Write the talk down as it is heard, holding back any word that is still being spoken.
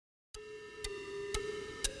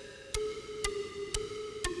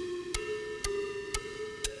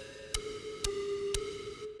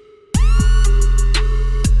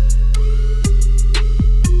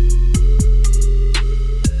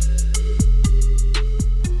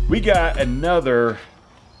we got another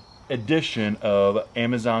edition of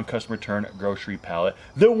Amazon Custom Return Grocery Pallet.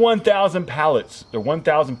 The 1,000 pallets, the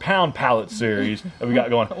 1,000 pound pallet series that we got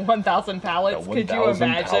going. 1,000 pallets, could you 1,000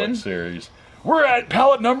 imagine? pallet series. We're at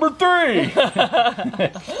pallet number 3.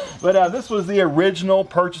 But this was the original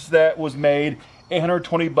purchase that was made.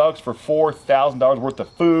 $820 for $4,000 worth of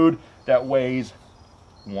food that weighs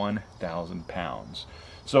 1,000 pounds.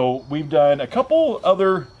 So we've done a couple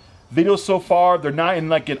other videos so far. They're not in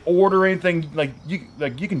like an order or anything. Like you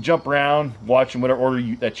can jump around watching whatever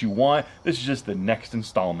order that you want. This is just the next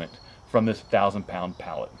installment from this 1,000 pound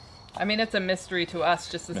pallet. I mean, it's a mystery to us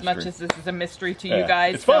just as much as this is a mystery to you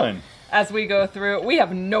guys. It's fun. As we go through, we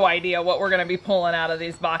have no idea what we're going to be pulling out of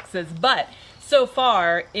these boxes, but so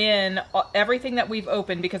far in everything that we've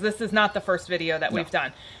opened, because this is not the first video that we've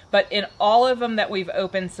done, but in all of them that we've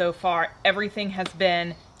opened so far, everything has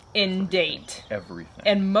been in date. Everything.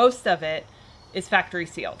 And most of it is factory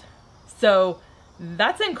sealed. So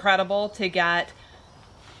that's incredible to get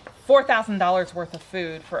 $4,000 worth of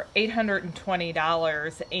food for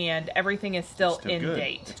 $820 and everything is still in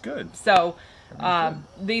date. It's good. So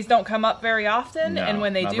these don't come up very often, and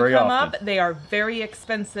when they do come up, they are very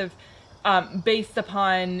expensive based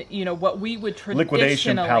upon, you know, what we would traditionally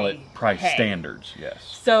liquidation pallet price standards. Yes.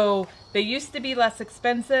 So they used to be less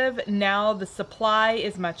expensive. Now the supply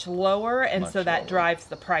is much lower, and so that drives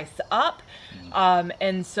the price up.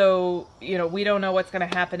 And so, you know, we don't know what's going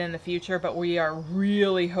to happen in the future, but we are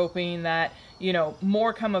really hoping that, you know,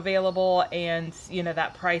 more come available and, you know,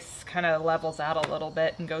 that price kind of levels out a little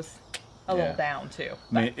bit and goes a little down too.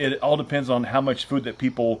 I mean, it all depends on how much food that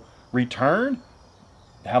people return,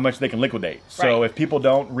 how much they can liquidate. So if people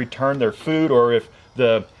don't return their food, or if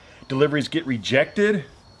the deliveries get rejected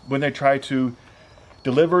when they try to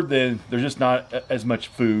deliver, then there's just not as much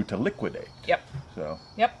food to liquidate. Yep. So.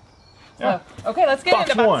 Yep. Yeah. So, okay, let's get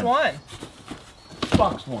into box one.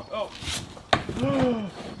 Box one. Oh.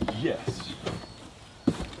 Yes.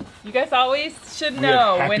 You guys always should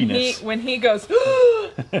know when he goes,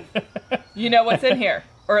 you know what's in here,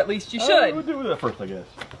 or at least you should. We'll do that first, I guess.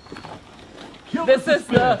 This is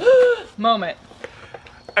the moment.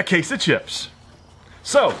 A case of chips.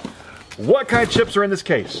 So, what kind of chips are in this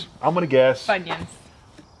case? I'm gonna guess. Funyuns.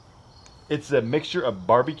 It's a mixture of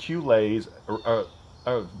barbecue Lays,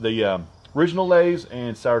 the original Lays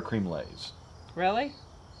and sour cream Lays. Really?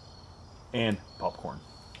 And popcorn.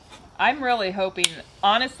 I'm really hoping,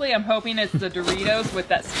 honestly, I'm hoping it's the Doritos with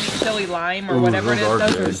that sweet chili lime or whatever it is.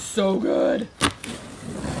 Those are so good.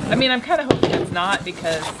 I mean, I'm kind of hoping it's not,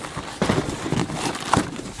 because...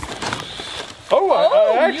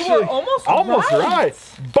 I actually, you were almost right.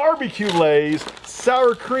 Barbecue Lays,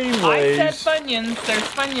 sour cream Lays. I said Funyuns. There's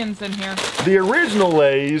Funyuns in here. The original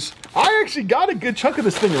Lays. I actually got a good chunk of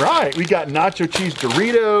this thing right. We got nacho cheese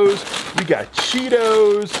Doritos. We got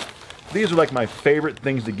Cheetos. These are like my favorite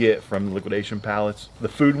things to get from the liquidation pallets. The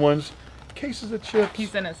food ones. Cases of chips.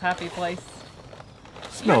 He's in his happy place.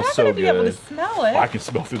 Smells so good. You're not going to be able to smell it. I can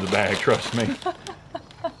smell through the bag, trust me.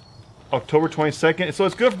 October 22nd. So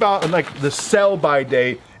it's good for about, like, the sell-by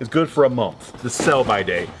date is good for a month. The sell-by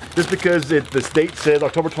date. Just because the date says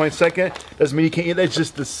October 22nd doesn't mean you can't eat. That's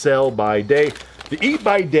just the sell-by date. The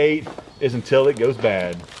eat-by date is until it goes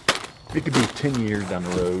bad. It could be 10 years down the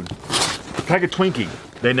road. Pack of Twinkie.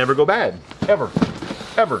 They never go bad. Ever.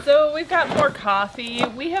 Ever. So we've got more coffee.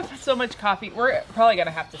 We have so much coffee. We're probably going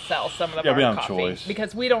to have to sell some of our coffee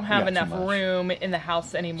because we don't have enough room in the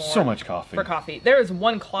house anymore. So much coffee. For coffee. There is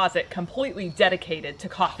one closet completely dedicated to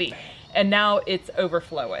coffee, and now it's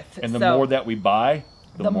overfloweth. And the more that we buy,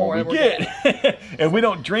 the more we get. And we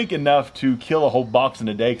don't drink enough to kill a whole box in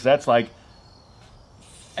a day, because that's like,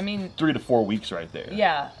 I mean, 3 to 4 weeks right there.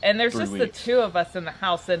 Yeah, and there's just the two of us in the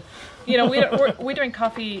house, and you know, we drink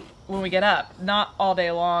coffee when we get up, not all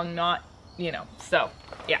day long, not, you know. So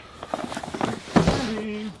yeah.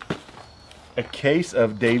 A case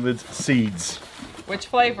of David's seeds. Which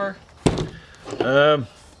flavor?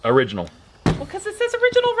 Original. Well, because it says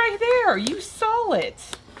original right there. You saw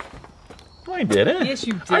it. No, I didn't. Yes,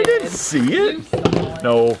 you did. I didn't see it. You saw it.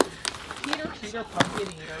 No. Cheater, pumpkin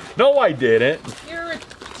eater. No, I didn't. You're a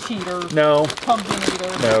cheater. No. Pumpkin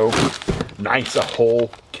eater. No. Nice, a whole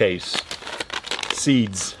case.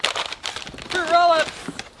 Seeds. Fruit roll-ups.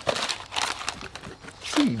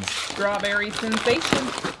 Seeds. Strawberry sensation.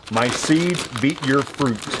 My seeds beat your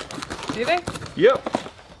fruit. Do they? Yep.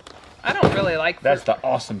 I don't really like fruit. That's the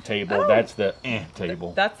awesome table. That's the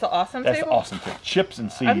table. That's the awesome table? That's the awesome table. Chips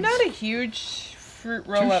and seeds. I'm not a huge fruit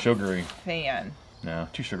roll-up fan. No,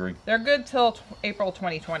 too sugary. They're good till April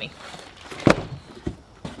 2020.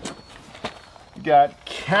 We got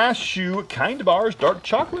cashew kind bars, dark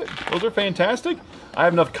chocolate. Those are fantastic. I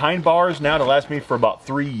have enough kind bars now to last me for about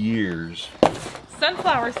 3 years.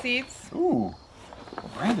 Sunflower seeds. Ooh.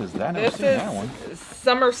 What brand is that? I've never This seen that one. is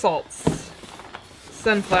Somersault's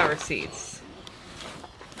sunflower seeds.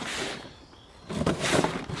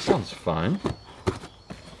 Sounds fun.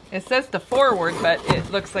 It says to forward, but it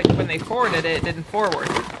looks like when they forwarded it, it didn't forward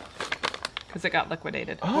because it got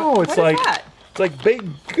liquidated. Oh, what it's is like that? it's like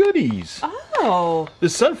baked goodies. Oh. The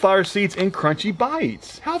sunflower seeds in crunchy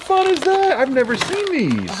bites. How fun is that? I've never seen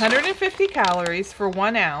these. 150 calories for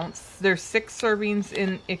 1 ounce. There's 6 servings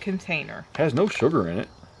in a container. Has no sugar in it.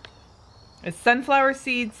 It's sunflower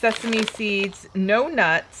seeds, sesame seeds, no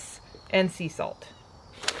nuts, and sea salt.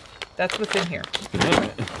 That's what's in here. Damn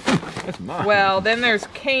it. That's mine. Well, then there's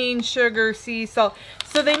cane sugar, sea salt.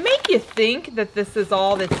 So they make you think that this is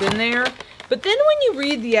all that's in there. But then when you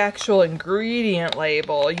read the actual ingredient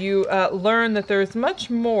label, you learn that there's much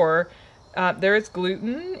more. There is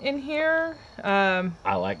gluten in here.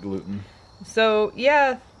 I like gluten. So,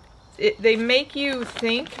 yeah, they make you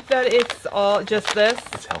think that it's all just this.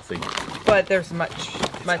 It's healthy. But there's much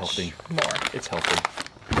healthy. more. It's healthy.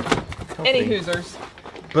 Any Hoosers.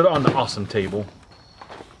 Put it on the awesome table.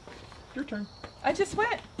 Your turn. I just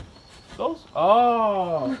went. Those?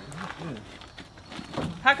 Oh.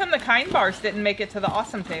 How come the kind bars didn't make it to the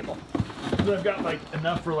awesome table? I've got like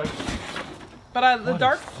enough for like. But the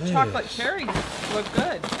dark is chocolate this? cherries look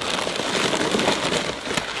good.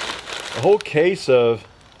 A whole case of,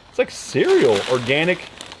 it's like cereal, organic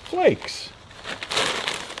flakes.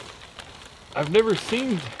 I've never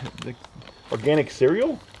seen the organic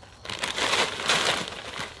cereal.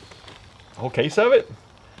 A whole case of it.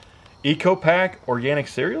 Eco Pack organic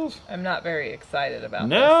cereals. I'm not very excited about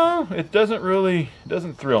No, it doesn't really, it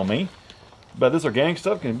doesn't thrill me. But this organic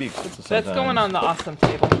stuff can be expensive this. sometimes. That's going on the awesome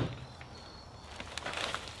table.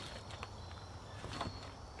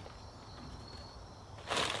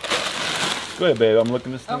 Go ahead, babe. I'm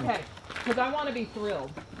looking this thing. Okay, because I want to be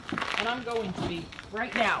thrilled. And I'm going to be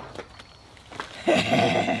right now.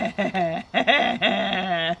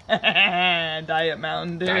 Diet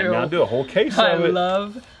Mountain Dew. Diet Mountain Dew, a whole case I of it.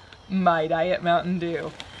 love my Diet Mountain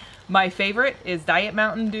Dew. My favorite is Diet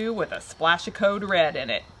Mountain Dew with a splash of Code Red in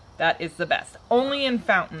it. That is the best. Only in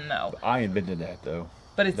fountain, though. I invented that, though.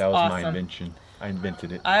 But it's That was awesome. my invention. I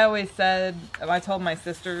invented it. I always said, I told my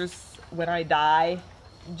sisters, when I die,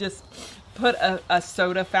 just put a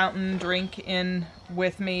soda fountain drink in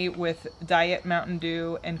with me with Diet Mountain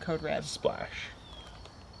Dew and Code Red. Splash.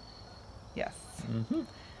 Yes. Mm-hmm.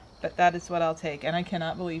 But that is what I'll take. And I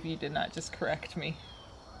cannot believe you did not just correct me.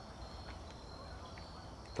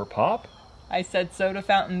 For pop? I said soda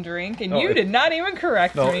fountain drink, and No, you did not even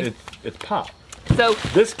correct No, me. it's pop. So,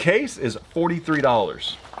 This case is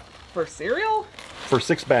 $43 for cereal? for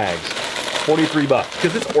 6 bags. $43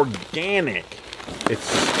 because it's organic. It's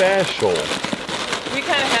special. We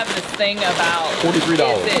kind of have this thing about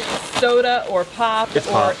 $43. is it soda or pop, It's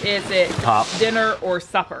or pop. is it Pop. dinner or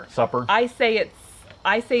supper? Supper. I say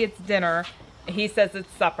it's dinner. He says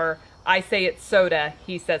it's supper. I say it's soda.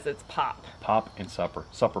 He says it's pop. Pop and supper.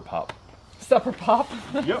 Supper pop. Supper pop.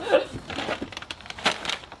 Yep.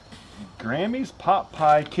 Grammy's Pot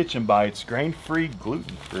Pie Kitchen Bites, grain-free,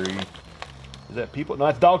 gluten-free. Is that people? No,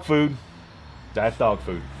 that's dog food. That's dog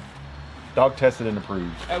food. Dog tested and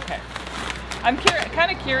approved. Okay. I'm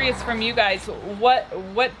kind of curious from you guys, what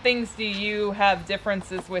things do you have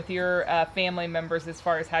differences with your family members as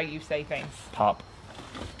far as how you say things? Pop.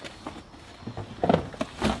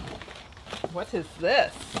 What is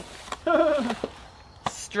this?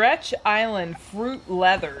 Stretch Island Fruit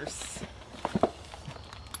Leathers.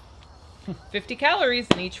 50 calories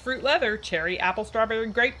in each fruit leather: cherry, apple, strawberry,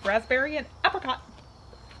 grape, raspberry, and apricot.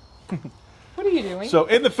 What are you doing? So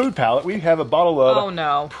in the food palette, we have a bottle of Oh,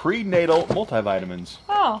 no. prenatal multivitamins.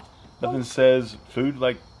 Oh. Nothing says food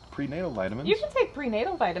like prenatal vitamins. You can take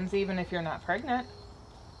prenatal vitamins even if you're not pregnant.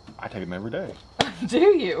 I take them every day. Do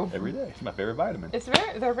you? Every day. It's my favorite vitamin.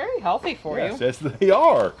 They're very healthy for Yes, you. yes, they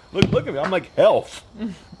are. Look at me. I'm like health.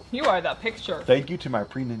 You are the picture. Thank you to my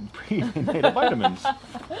prenatal vitamins.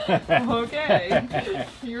 Okay.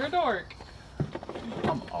 You're a dork.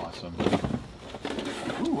 I'm awesome.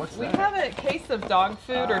 Ooh, what's We that? have a case of dog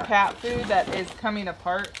food or cat food that is coming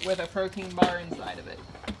apart with a protein bar inside of it.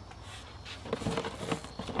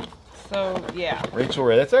 So, yeah. Rachel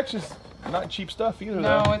Ray. That's actually not cheap stuff either,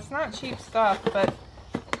 No, though. it's not cheap stuff, but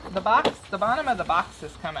the bottom of the box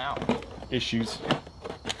has come out. Issues.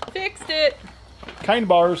 Fixed it. Kind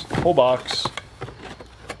bars, whole box.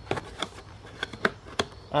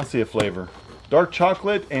 I see a flavor. Dark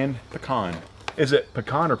chocolate and pecan. Is it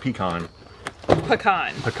pecan or pecan?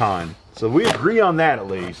 Pecan. Pecan. So we agree on that at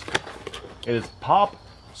least. It is Pop,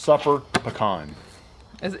 Supper, Pecan.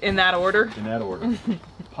 Is in that order? In that order.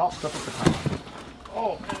 Pop, Supper, Pecan.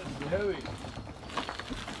 Oh, man, it's heavy.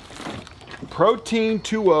 Protein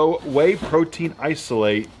 2.0 whey protein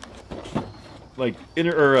isolate, like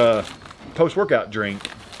post-workout drink.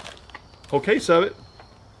 Whole case of it.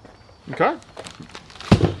 Okay.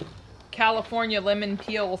 California lemon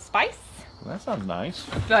peel spice. Well, that sounds nice.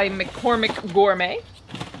 By McCormick Gourmet.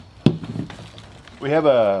 We have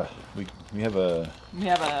a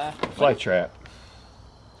fly trap.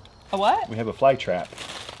 A what? We have a fly trap,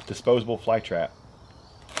 disposable fly trap,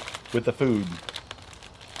 with the food.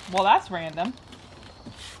 Well, that's random.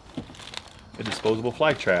 A disposable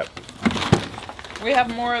fly trap. We have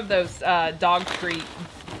more of those dog treat,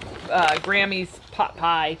 Grammy's pot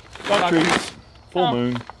pie. Dog treats. Full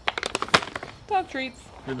moon. Dog treats.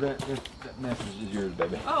 That message is yours,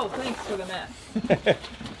 baby. Oh, thanks for the mess.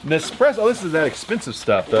 Nespresso. Oh, this is that expensive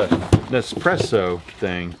stuff. The Nespresso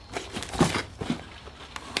thing.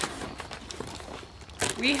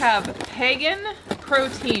 We have Pagan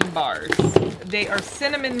protein bars. They are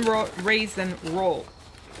cinnamon raisin roll.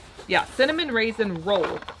 Yeah, cinnamon raisin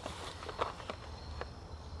roll.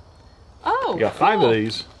 Oh, We got 5 of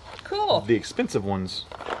these. Cool. The expensive ones.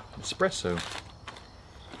 Espresso.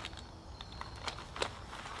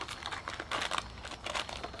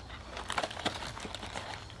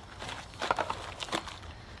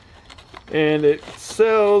 And it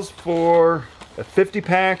sells for a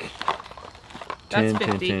 50-pack. That's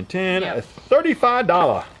 10, 50. 10, 10, 10. Yep.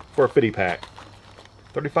 $35 for a 50-pack.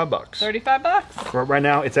 35 bucks. 35 bucks. Right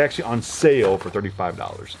now, it's actually on sale for $35.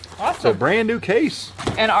 Awesome. So brand new case.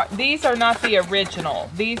 And these are not the original.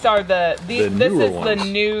 These are this is ones.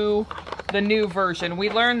 the new version. We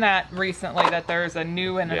learned that recently that there's a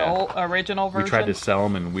new and an old original version. We tried to sell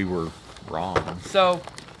them and we were wrong. So,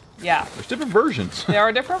 yeah. There's different versions. There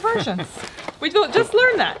are different versions. We just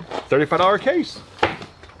learned that. $35 case.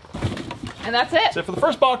 And that's it. That's it for the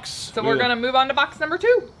first box. So we're going to move on to box number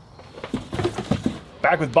 2.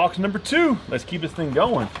 Back with box number 2. Let's keep this thing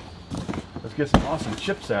going. Let's get some awesome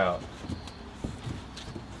chips out.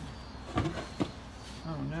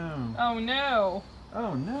 Oh no. Oh no.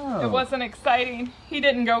 Oh no. It wasn't exciting. He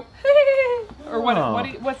didn't go, or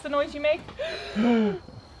what's the noise you make?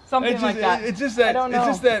 Something like that. It's just that. I don't know. It's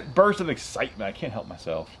just that burst of excitement. I can't help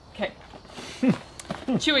myself. Okay.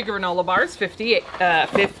 Chewy granola bars, 58.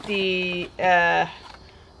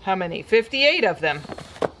 How many? 58 of them.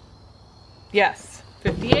 Yes,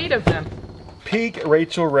 58 of them. Peak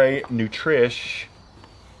Rachel Ray Nutrish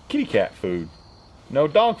kitty cat food. No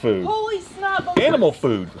dog food. Holy snap! Animal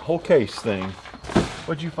food. Whole case thing.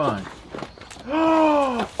 What'd you find?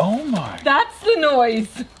 Oh my. That's the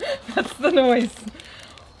noise. That's the noise.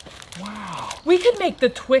 Wow. We could make the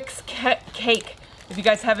Twix cake. If you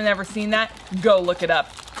guys haven't ever seen that, go look it up.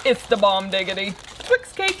 It's the bomb diggity.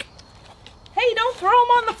 Twix cake. Hey, don't throw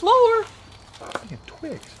them on the floor.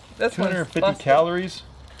 Twix. This 250 calories.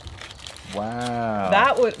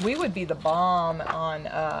 Wow. We would be the bomb on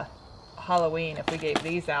Halloween if we gave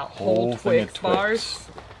these out. Whole thing of Twix bars.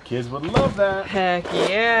 Kids would love that. Heck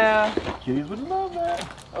yeah. Kitties would love that.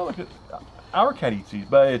 Oh, look at our cat eats these,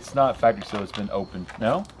 but it's not factory, so it's been opened.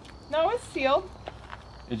 No? No, it's sealed.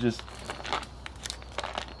 It just.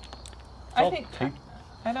 I think. Tape.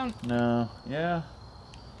 I don't. No. Yeah.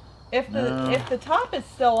 If the top is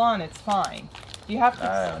still on, it's fine. You have to.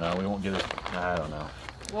 I don't know. We won't get it. I don't know.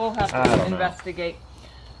 We'll have to investigate.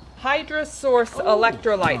 Hydra Source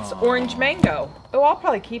electrolytes, orange mango. Oh, I'll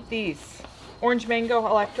probably keep these. Orange mango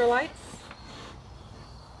electrolytes.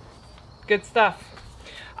 Good stuff.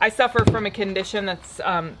 I suffer from a condition that's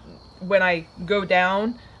when I go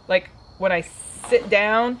down, like when I sit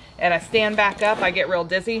down and I stand back up, I get real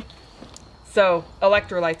dizzy. So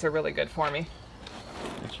electrolytes are really good for me.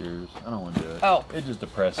 It's yours. I don't want to do it. Oh. It's just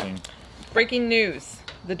depressing. Breaking news.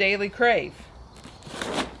 The Daily Crave.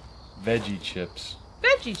 Veggie chips.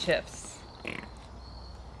 Veggie chips.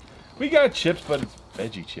 We got chips, but it's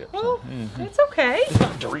veggie chips. Well, it's okay. It's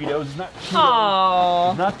not Doritos. It's not Cheetos. Aww.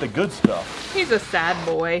 It's not the good stuff. He's a sad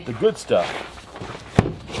boy. The good stuff.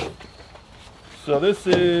 So this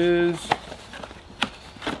is...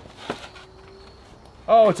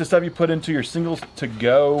 Oh, it's the stuff you put into your singles to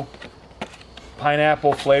go.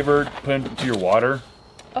 Pineapple flavored, put into your water.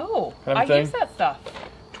 Oh, kind of I thing. use that stuff.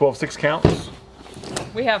 12 6-counts.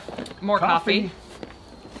 We have more coffee.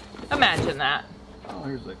 Imagine that. Oh,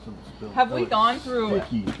 here's like some spilled. Have we gone through?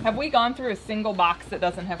 sticky. Have we gone through a single box that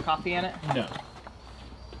doesn't have coffee in it? No.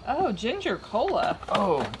 Oh, ginger cola.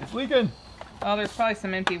 Oh, it's leaking. Oh, there's probably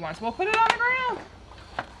some empty ones. We'll put it on the ground.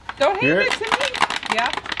 Don't hand it to me.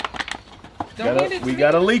 Yeah? Don't hand it to me. We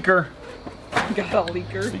got a leaker. Got a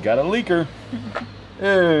leaker. We got a leaker. Ew,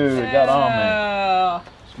 it got on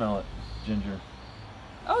me. Smell it, ginger.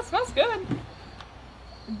 Oh, it smells good.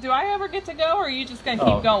 Do I ever get to go, or are you just going to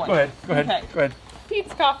keep going? Go ahead, go ahead, Okay. go ahead.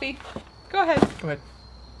 Pete's coffee. Go ahead. Go ahead.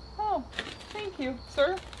 Oh, thank you,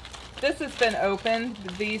 sir. This has been opened.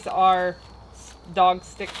 These are dog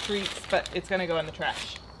stick treats, but it's going to go in the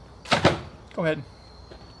trash. Go ahead.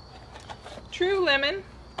 True lemon.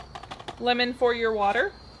 Lemon for your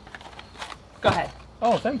water. Go ahead.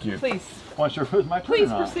 Oh, thank you. Please. Want to put my turn Please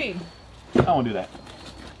or not? proceed. I want to do that.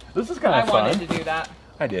 This is kind of fun. I wanted to do that.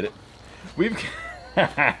 I did it.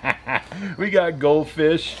 We got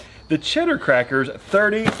goldfish, the cheddar crackers,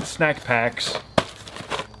 30 snack packs.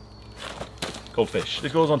 Goldfish.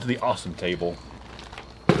 This goes onto the awesome table.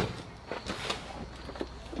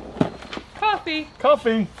 Coffee.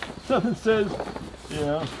 Coffee. Something says, you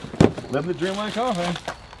know, live the dream like coffee.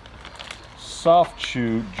 Soft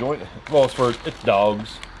chew joint. Well, it's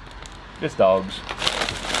dogs. It's dogs.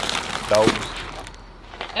 Dogs.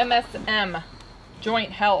 MSM.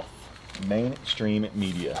 Joint health. Mainstream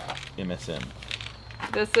media. MSM.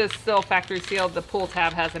 This is still factory sealed. The pull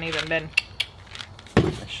tab hasn't even been.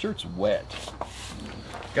 My shirt's wet.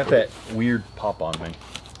 Got that weird pop on me.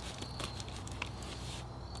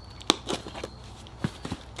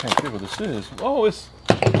 Can't see what this is. Oh, it's.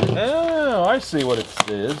 Oh, I see what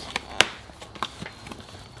it is.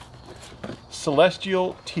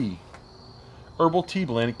 Celestial tea. Herbal tea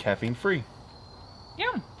blend, caffeine free.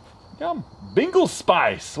 Yum. Yum. Bingle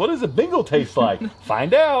spice. What does a bingle taste like?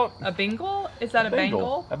 Find out. A bingle? Is that a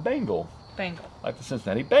bangle? A bangle. Bangle. Like the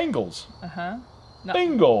Cincinnati Bengals. Uh-huh. No.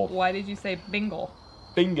 Bingle. Why did you say bingle?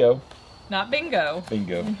 Bingo. Not bingo.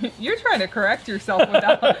 Bingo. You're trying to correct yourself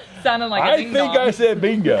without sounding like a ding think I said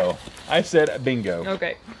bingo. I said bingo.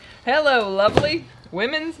 Okay. Hello, lovely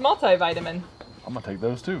women's multivitamin. I'm going to take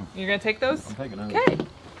those too. You're going to take those? I'm taking those. Okay.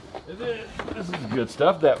 This is good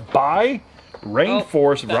stuff. That Buy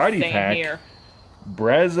Rainforest Variety Pack. Here.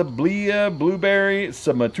 Brazablia, blueberry,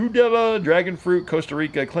 Samatudela, dragon fruit, Costa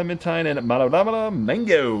Rica, clementine, and Maladamala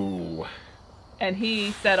mango. And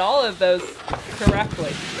he said all of those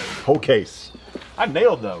correctly. Whole case. I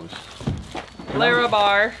nailed those.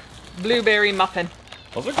 Larabar, blueberry muffin.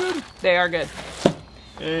 Those are good. They are good.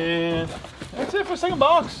 And that's it for the second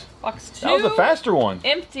box. Box 2. That was the faster one.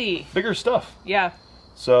 Empty. Bigger stuff. Yeah.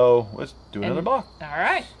 So let's do another box. All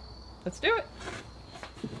right. Let's do it.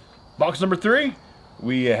 Box number 3.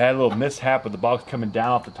 We had a little mishap with the box coming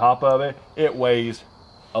down off the top of it. It weighs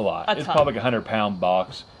a lot. It's probably like a 100-pound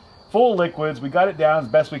box. Full of liquids. We got it down as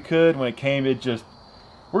best we could. When it came, we're just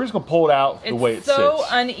going to pull it out the way it sits. It's so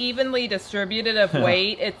unevenly distributed of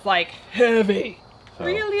weight. It's like heavy. So,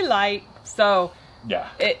 really light. So yeah,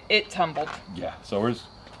 it tumbled. Yeah. So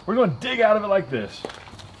we're going to dig out of it like this.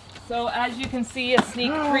 So as you can see, a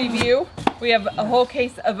sneak preview. We have a whole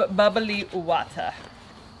case of bubbly water.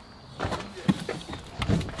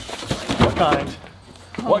 What kind?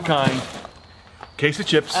 What kind? Case of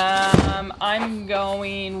chips. I'm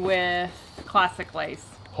going with Classic Lay's.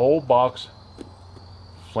 Whole box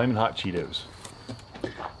Flamin' Hot Cheetos.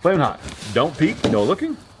 Flamin' Hot. Don't peek, no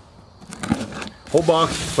looking. Whole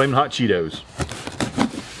box Flamin' Hot Cheetos.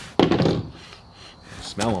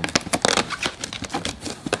 Smell them.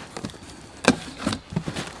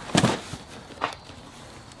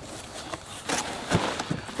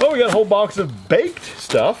 Oh, we got a whole box of baked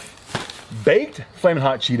stuff. Baked Flamin'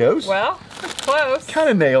 Hot Cheetos. Well, that's close. Kind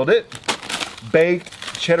of nailed it.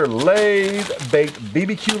 Baked cheddar Lay's, baked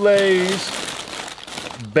BBQ Lay's,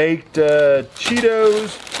 baked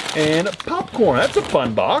Cheetos, and popcorn. That's a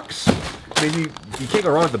fun box. I mean, you can't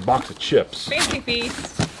go wrong with a box of chips. Fancy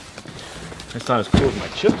feast. It's not as cool as my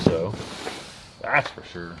chips, though. That's for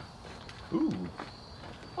sure. Ooh.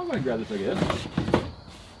 I'm going to grab this, I guess.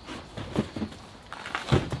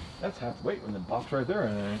 That's half the weight in the box right there.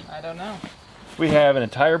 I don't know. We have an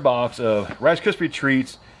entire box of Rice Krispie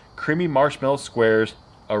Treats, Creamy Marshmallow Squares,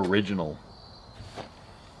 Original.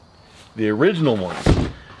 The original ones.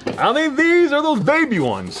 I don't think these are those baby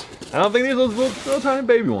ones. I don't think these are those little tiny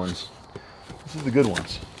baby ones. This is the good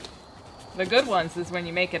ones. The good ones is when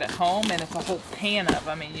you make it at home and it's a whole pan of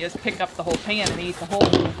them and you just pick up the whole pan and eat the whole.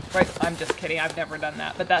 Right? I'm just kidding. I've never done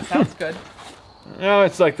that, but that sounds good. No,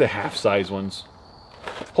 it's like the half-size ones.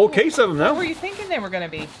 Whole case of them now. What were you thinking they were going to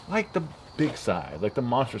be? Like the big size, like the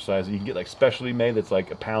monster size that you can get like specially made that's like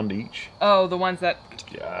 £1 each. Oh, the ones that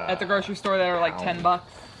Yeah. at the grocery store that are like $10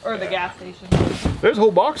 or the gas station. There's a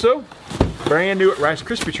whole box though. Brand new Rice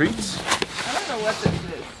Krispie Treats. I don't know what this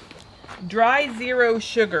is. Dry zero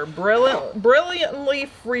sugar. Brilliantly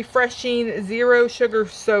refreshing zero sugar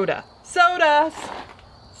soda. Sodas.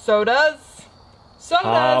 Sodas. Sodas.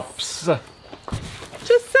 Pops.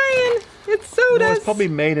 Just saying. It's sodas. Well, it's probably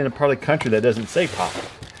made in a part of the country that doesn't say pop.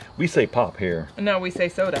 We say pop here. No, we say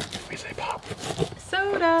soda. We say pop.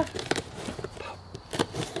 Soda. Pop.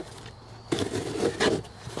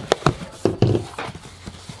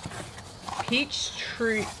 Peach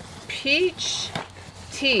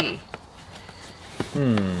tea.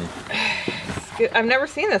 I've never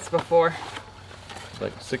seen this before. It's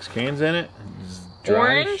like 6 cans in it.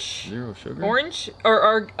 Dry, orange. Zero sugar. Orange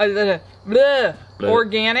or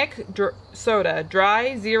organic soda.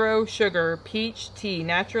 Dry, zero sugar, peach tea.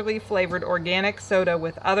 Naturally flavored organic soda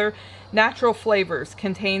with other natural flavors.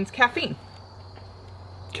 Contains caffeine.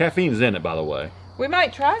 Caffeine's in it, by the way. We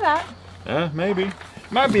might try that. Maybe.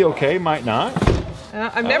 Might be okay, might not.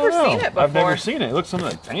 I've never seen it before. I've never seen it. It looks something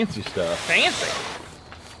like fancy stuff. Fancy.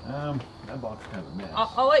 That box is kind of a mess.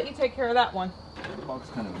 I'll let you take care of that one. That box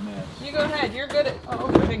is kind of a mess. You go ahead. You're good at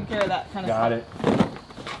taking care of that kind of Got stuff.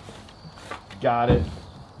 Got it.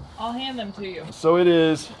 I'll hand them to you. So it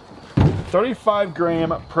is 35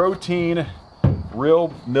 gram protein,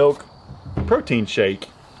 real milk protein shake.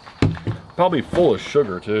 Probably full of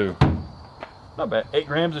sugar too. Not bad. 8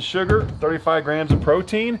 grams of sugar, 35 grams of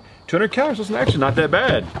protein, 200 calories. It's actually not that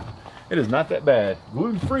bad. It is not that bad.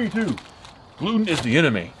 Gluten free too. Gluten is the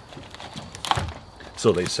enemy.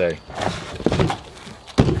 So they say.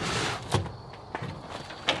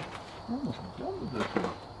 Almost done with this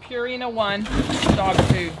one. Purina 1 dog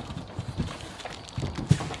food.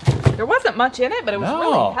 There wasn't much in it, but it was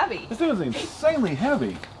really heavy. This thing is insanely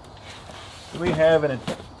heavy. We have a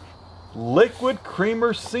liquid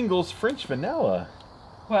creamer singles French vanilla.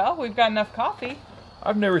 Well, we've got enough coffee.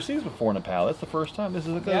 I've never seen this before in a pallet. It's the first time. This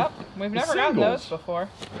is Yep, we've never gotten those before.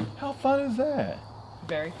 How fun is that?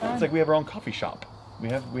 Very fun. It's like we have our own coffee shop. We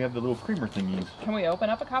have the little creamer thingies. Can we open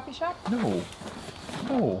up a coffee shop? No.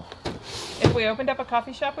 No. If we opened up a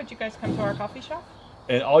coffee shop, would you guys come to our coffee shop?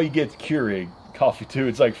 And all you get is Keurig coffee too.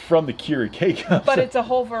 It's like from the Keurig K-Cups. But it's a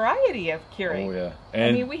whole variety of Keurig. Oh yeah. And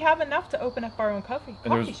I mean, we have enough to open up our own coffee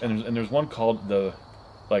shop. And there's one called the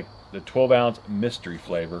 12-ounce mystery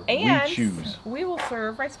flavor. And we choose. We will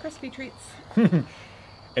serve Rice Krispie treats. And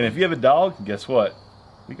if you have a dog, guess what?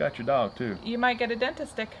 We got your dog too. You might get a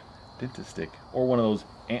dentist stick. Dentist stick. Or one of those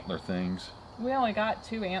antler things. We only got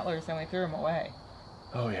 2 antlers and we threw them away.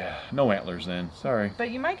 Oh yeah. No antlers then. Sorry. But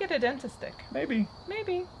you might get a dentist stick. Maybe.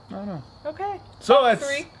 Maybe. I don't know. Okay. So box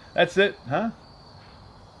 3. That's it, huh?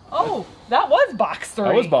 Oh, that was box 3.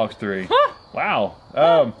 That was box 3. Huh.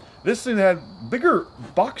 Wow. This thing had bigger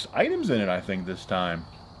box items in it, I think, this time.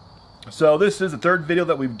 So this is the 3rd video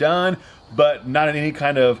that we've done, but not in any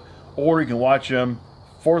kind of order. You can watch them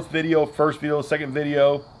 4th video, 1st video, 2nd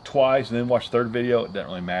video, twice, and then watch 3rd video. It doesn't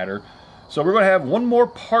really matter. So we're going to have one more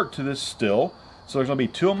part to this still. So there's going to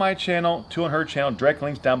be 2 on my channel, 2 on her channel. Direct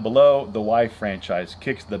links down below. The wife franchise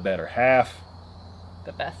kicks the better half.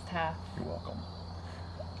 The best half. You're welcome.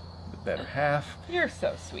 The better half. You're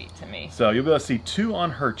so sweet to me. So you'll be able to see 2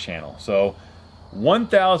 on her channel. So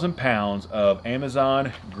 1,000 pounds of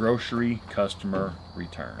Amazon grocery customer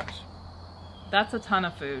returns. That's a ton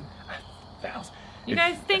of food. 1,000. You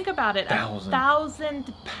guys think about it.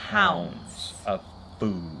 1,000 pounds of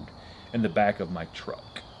food in the back of my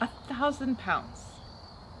truck. 1,000 pounds.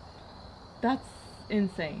 That's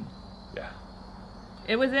insane. Yeah.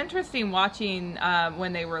 It was interesting watching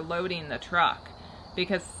when they were loading the truck,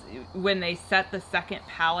 because when they set the second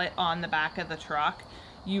pallet on the back of the truck,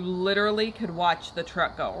 you literally could watch the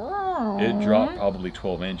truck go. It dropped probably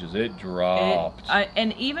 12 inches. It dropped.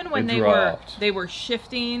 And even when they were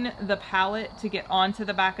shifting the pallet to get onto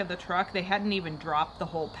the back of the truck, they hadn't even dropped the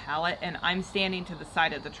whole pallet, and I'm standing to the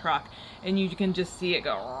side of the truck, and you can just see it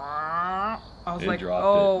go. I was like,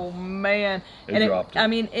 oh man. And dropped it. I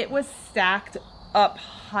mean, it was stacked up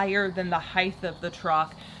higher than the height of the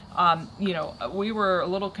truck. You know, we were a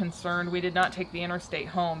little concerned. We did not take the interstate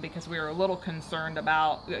home because we were a little concerned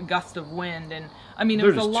about a gust of wind. And I mean, it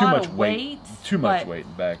was a lot of weight. Too much weight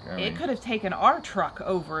in the back. I mean, it could have taken our truck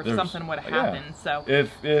over if something would have happened. So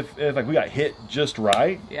if like we got hit just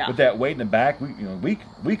right with that weight in the back, we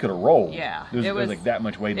could have rolled. Yeah, it was like that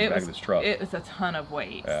much weight in the back of this truck. It was a ton of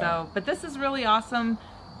weight. Yeah. So, but this is really awesome.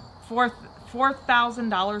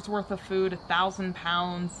 $4,000 worth of food, 1,000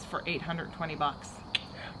 pounds for $820.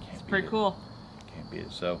 It's pretty cool. Can't beat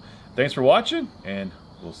it. So, thanks for watching, and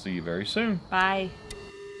we'll see you very soon. Bye.